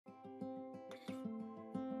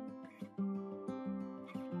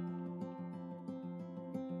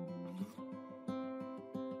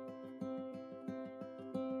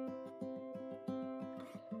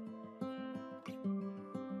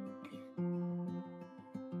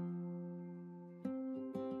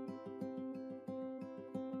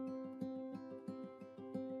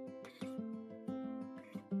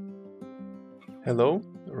Hello,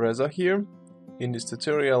 Reza here. In this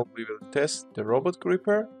tutorial we will test the robot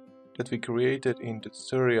gripper that we created in the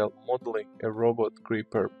tutorial Modeling a Robot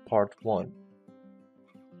Gripper Part 1.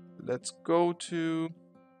 Let's go to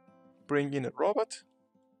Bring in a Robot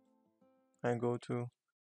and go to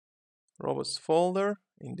Robots folder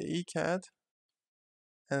in the ECAD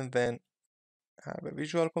and then have a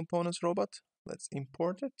Visual Components robot. Let's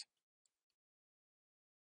import it.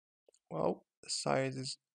 Well, the size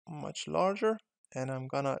is much larger and I'm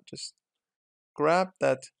gonna just grab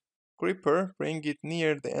that gripper, bring it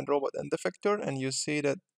near the robot end-effector, and you see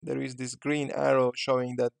that there is this green arrow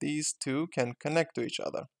showing that these two can connect to each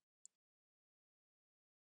other.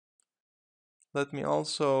 Let me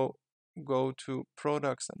also go to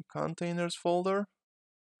Products and Containers folder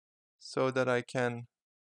so that I can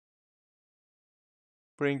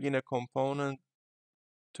bring in a component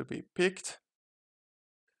to be picked.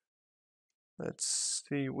 Let's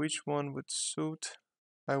see which one would suit.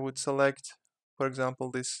 I would select, for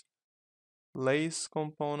example, this lace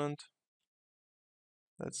component.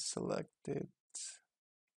 Let's select it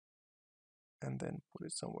and then put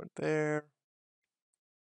it somewhere there.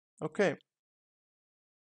 Okay.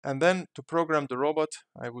 And then to program the robot,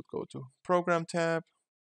 I would go to Program tab,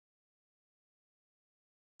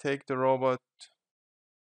 take the robot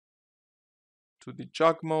to the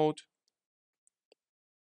jog mode,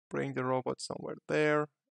 bring the robot somewhere there,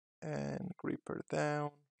 and gripper down.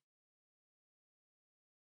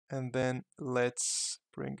 And then let's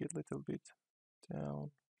bring it a little bit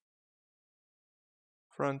down.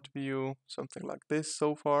 Front view, something like this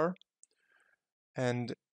so far.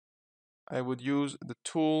 And I would use the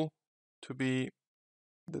tool to be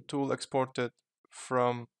the tool exported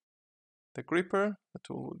from the gripper. The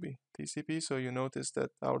tool would be TCP. So you notice that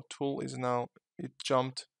our tool is now, it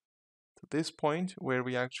jumped to this point where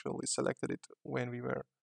we actually selected it when we were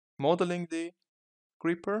modeling the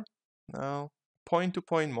gripper. Now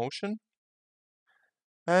point-to-point motion.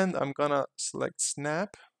 And I'm gonna select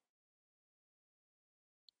snap.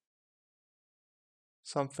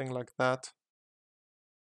 Something like that.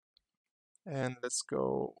 And let's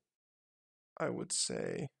go, I would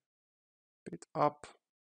say, a bit up.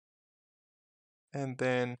 And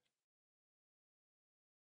then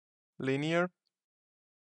linear.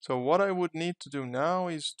 So what I would need to do now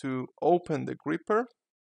is to open the gripper.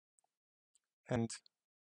 And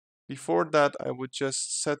before that, I would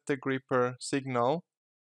just set the gripper signal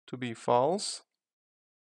to be false.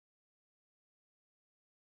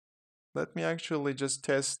 Let me actually just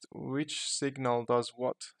test which signal does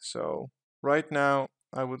what. So right now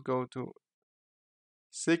I would go to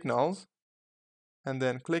signals and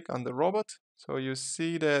then click on the robot. So you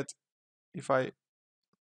see that if I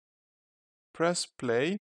press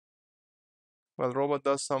play, well, robot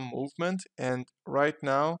does some movement, and right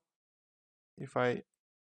now if I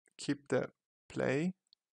keep the play,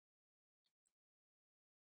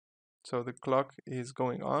 so the clock is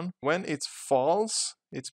going on. When it's false,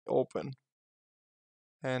 it's open.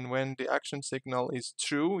 And when the action signal is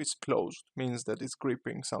true, it's closed. Means that it's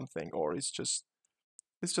gripping something or it's just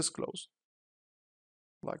closed.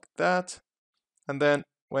 Like that. And then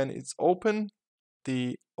when it's open,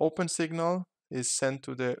 the open signal is sent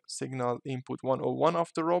to the signal input 101 of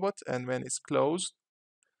the robot, and when it's closed,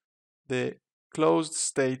 the closed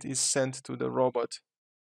state is sent to the robot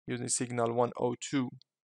using signal 102.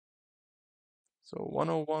 So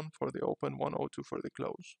 101 for the open, 102 for the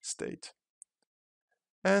closed state.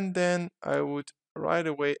 And then I would right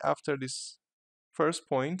away after this first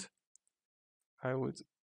point, I would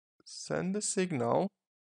send the signal,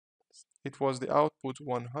 it was the output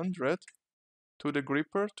 100, to the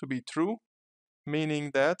gripper to be true, meaning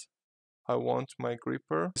that I want my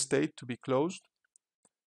gripper state to be closed.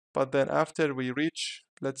 But then after we reach,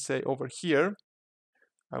 let's say over here,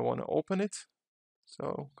 I want to open it.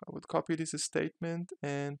 So I would copy this statement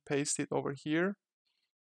and paste it over here.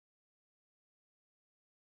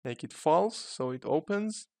 Make it false, so it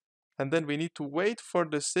opens. And then we need to wait for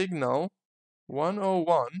the signal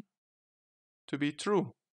 101 to be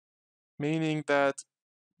true, meaning that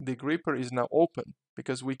the gripper is now open,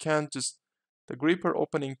 because we can't just, the gripper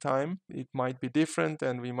opening time, it might be different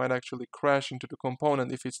and we might actually crash into the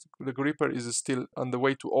component if it's the gripper is still on the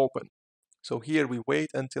way to open. So here we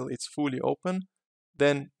wait until it's fully open,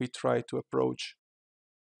 then we try to approach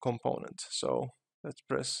component. So let's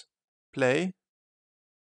press play.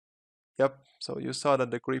 Yep, so you saw that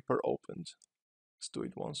the gripper opened. Let's do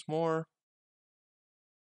it once more.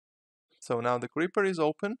 So now the gripper is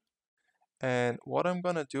open, and what I'm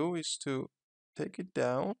gonna do is to take it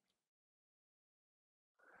down,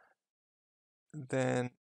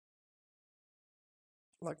 then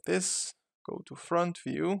like this, go to front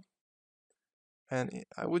view, and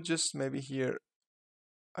I would just maybe here,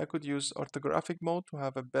 I could use orthographic mode to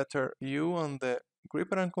have a better view on the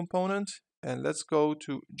gripper and component. And let's go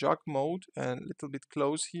to jog mode and a little bit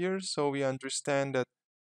close here so we understand that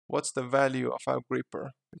what's the value of our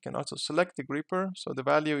gripper. We can also select the gripper, so the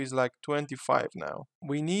value is like 25 now.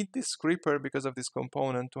 We need this gripper because of this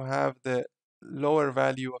component to have the lower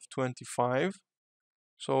value of 25.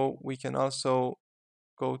 So we can also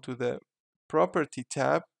go to the property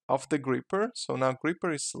tab of the gripper. So now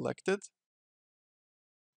gripper is selected.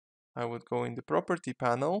 I would go in the property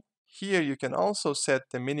panel. Here you can also set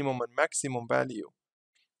the minimum and maximum value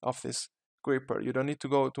of this gripper. You don't need to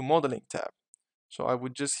go to modeling tab. So I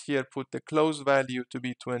would just here put the close value to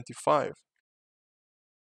be 25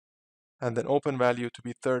 and then open value to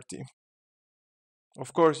be 30.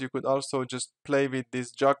 Of course, you could also just play with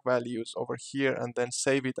these jog values over here and then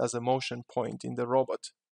save it as a motion point in the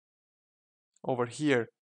robot over here.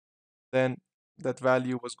 Then that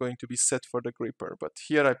value was going to be set for the gripper. But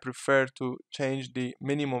here I prefer to change the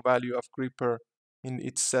minimum value of gripper in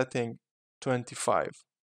its setting 25.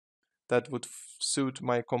 That would suit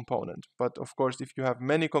my component. But of course, if you have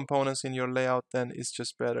many components in your layout, then it's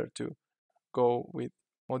just better to go with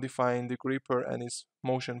modifying the gripper and its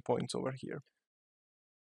motion points over here.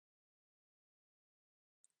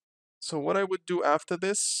 So what I would do after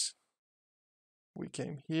this, we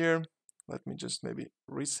came here. Let me just maybe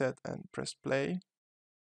reset and press play.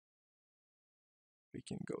 We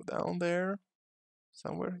can go down there,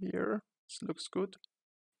 somewhere here. This looks good.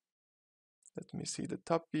 Let me see the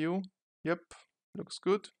top view. Yep, looks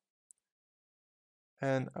good.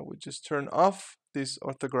 And I would just turn off this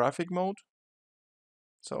orthographic mode.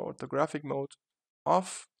 So orthographic mode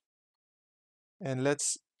off. And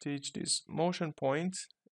let's teach this motion point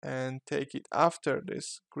and take it after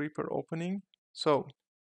this gripper opening. So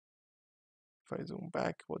if I zoom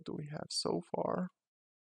back, what do we have so far?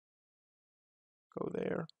 Go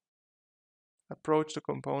there, approach the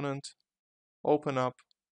component, open up,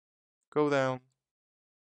 go down,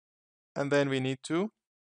 and then we need to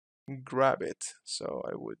grab it. So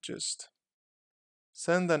I would just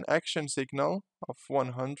send an action signal of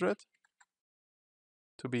 100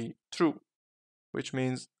 to be true, which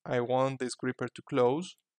means I want this gripper to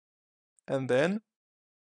close, and then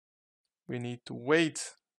we need to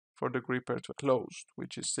wait for the gripper to close,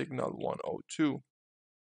 which is signal 102.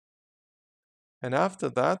 And after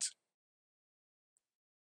that,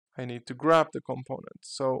 I need to grab the component.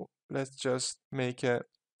 So let's just make an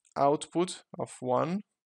output of 1.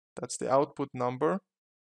 That's the output number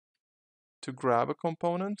to grab a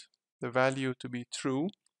component, the value to be true.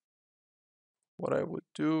 What I would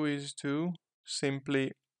do is to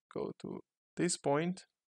simply go to this point,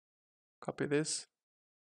 copy this,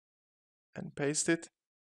 and paste it.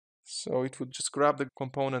 So it would just grab the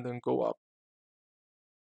component and go up.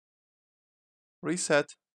 Reset,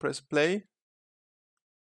 press play.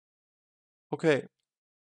 Okay,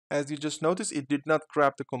 as you just noticed, it did not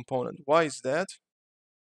grab the component. Why is that?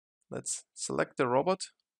 Let's select the robot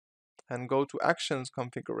and go to actions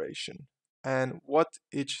configuration and what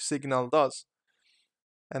each signal does.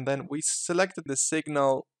 And then we selected the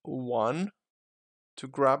signal 1 to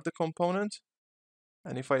grab the component.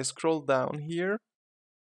 And if I scroll down here,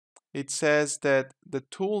 it says that the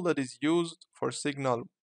tool that is used for signal,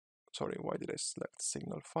 sorry, why did I select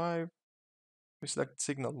signal 5? We select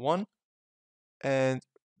signal 1, and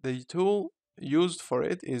the tool used for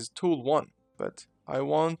it is tool 1, but I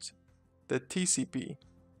want the TCP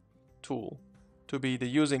tool to be the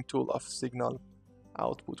using tool of signal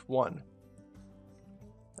output 1.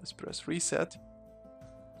 Let's press reset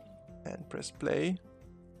and press play.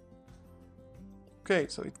 Okay,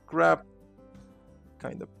 so it grabbed,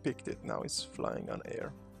 kind of picked it, now it's flying on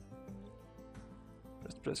air.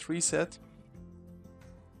 Let's press reset.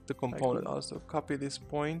 The component also copy this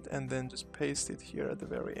point and then just paste it here at the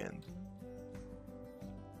very end.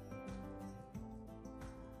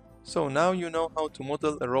 So now you know how to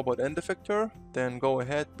model a robot end effector. Then go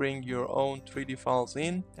ahead, bring your own 3D files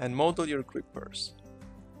in and model your grippers.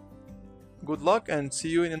 Good luck and see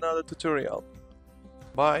you in another tutorial.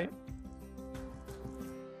 Bye.